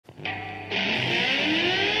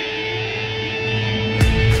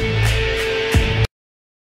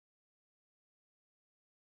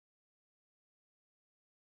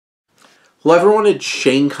Hello everyone, it's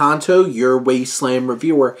Shane Kanto, your Wasteland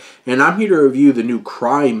reviewer, and I'm here to review the new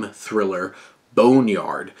crime thriller,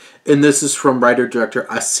 Boneyard. And this is from writer-director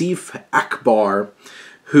Asif Akbar,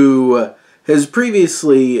 who has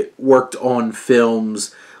previously worked on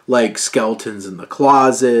films like Skeletons in the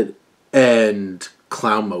Closet and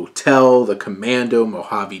Clown Motel, The Commando,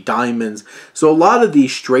 Mojave Diamonds. So a lot of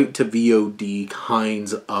these straight-to-VOD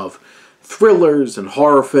kinds of thrillers and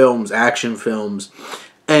horror films, action films.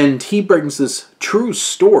 And he brings this true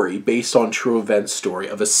story, based on true events story,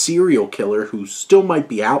 of a serial killer who still might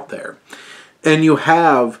be out there. And you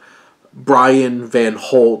have Brian Van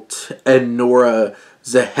Holt and Nora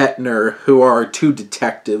Zehetner, who are two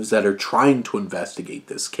detectives that are trying to investigate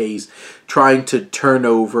this case, trying to turn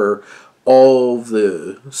over all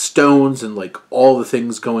the stones and all the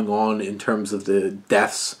things going on in terms of the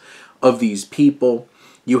deaths of these people.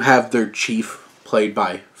 You have their chief, played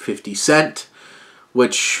by 50 Cent,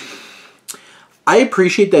 which I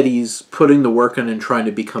appreciate that he's putting the work in and trying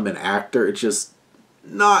to become an actor. It's just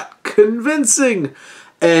not convincing.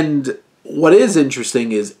 And what is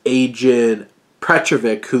interesting is Agent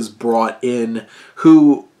Petrovic, who's brought in,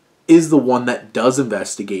 who is the one that does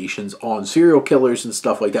investigations on serial killers and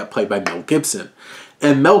stuff like that, played by Mel Gibson.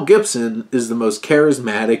 And Mel Gibson is the most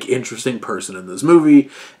charismatic, interesting person in this movie,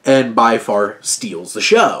 and by far steals the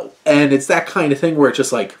show. And it's that kind of thing where it's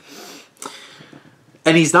just like,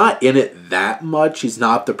 and he's not in it that much. He's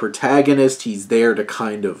not the protagonist. He's there to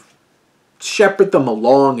kind of shepherd them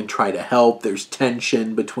along and try to help. There's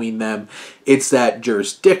tension between them. It's that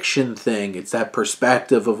jurisdiction thing. It's that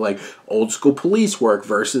perspective of old school police work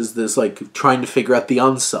versus this trying to figure out the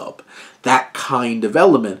unsub. That kind of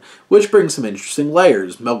element, which brings some interesting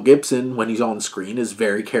layers. Mel Gibson, when he's on screen, is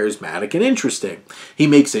very charismatic and interesting. He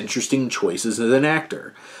makes interesting choices as an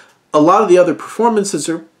actor. A lot of the other performances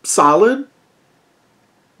are solid.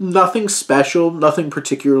 Nothing special, nothing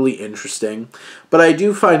particularly interesting, but I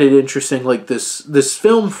do find it interesting, this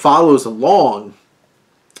film follows along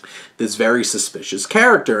this very suspicious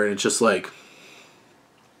character, and it's just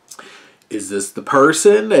is this the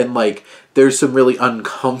person? And there's some really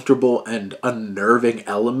uncomfortable and unnerving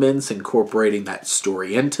elements incorporating that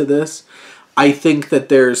story into this. I think that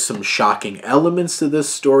there's some shocking elements to this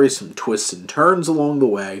story, some twists and turns along the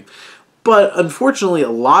way, but unfortunately a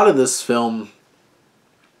lot of this film,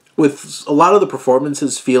 with a lot of the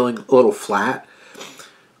performances feeling a little flat.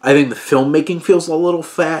 I think the filmmaking feels a little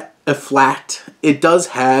flat. It does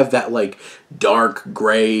have that dark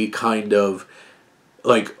gray kind of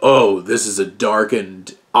oh, this is a dark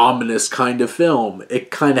and ominous kind of film.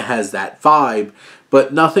 It kind of has that vibe,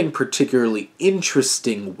 but nothing particularly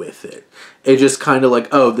interesting with it. It just kind of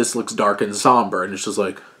oh, this looks dark and somber, and it's just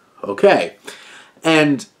okay.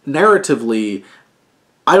 And narratively,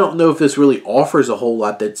 I don't know if this really offers a whole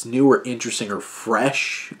lot that's new or interesting or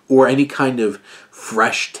fresh, or any kind of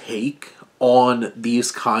fresh take on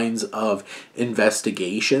these kinds of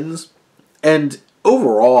investigations. And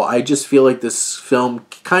overall, I just feel like this film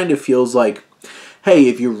kind of feels hey,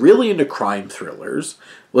 if you're really into crime thrillers,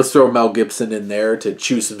 let's throw Mel Gibson in there to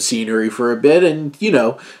chew some scenery for a bit, and,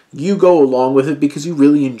 you go along with it because you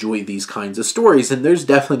really enjoy these kinds of stories, and there's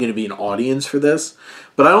definitely going to be an audience for this,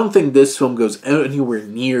 but I don't think this film goes anywhere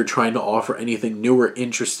near trying to offer anything new or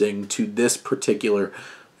interesting to this particular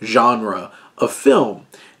genre of film.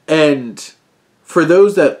 And for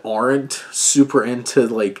those that aren't super into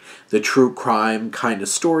the true crime kind of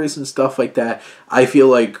stories and stuff like that, I feel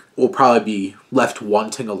we'll probably be left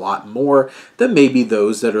wanting a lot more than maybe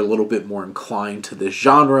those that are a little bit more inclined to this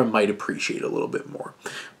genre might appreciate a little bit more.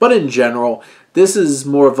 But in general, this is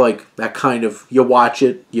more of that kind of you watch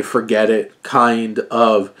it, you forget it kind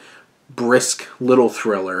of brisk little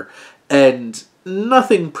thriller, and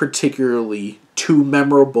nothing particularly too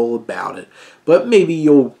memorable about it, but maybe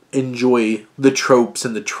you'll enjoy the tropes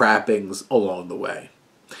and the trappings along the way.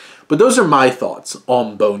 But those are my thoughts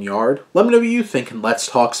on Boneyard. Let me know what you think, and let's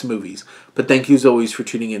talk some movies. But thank you as always for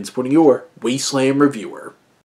tuning in and supporting your Wasteland reviewer.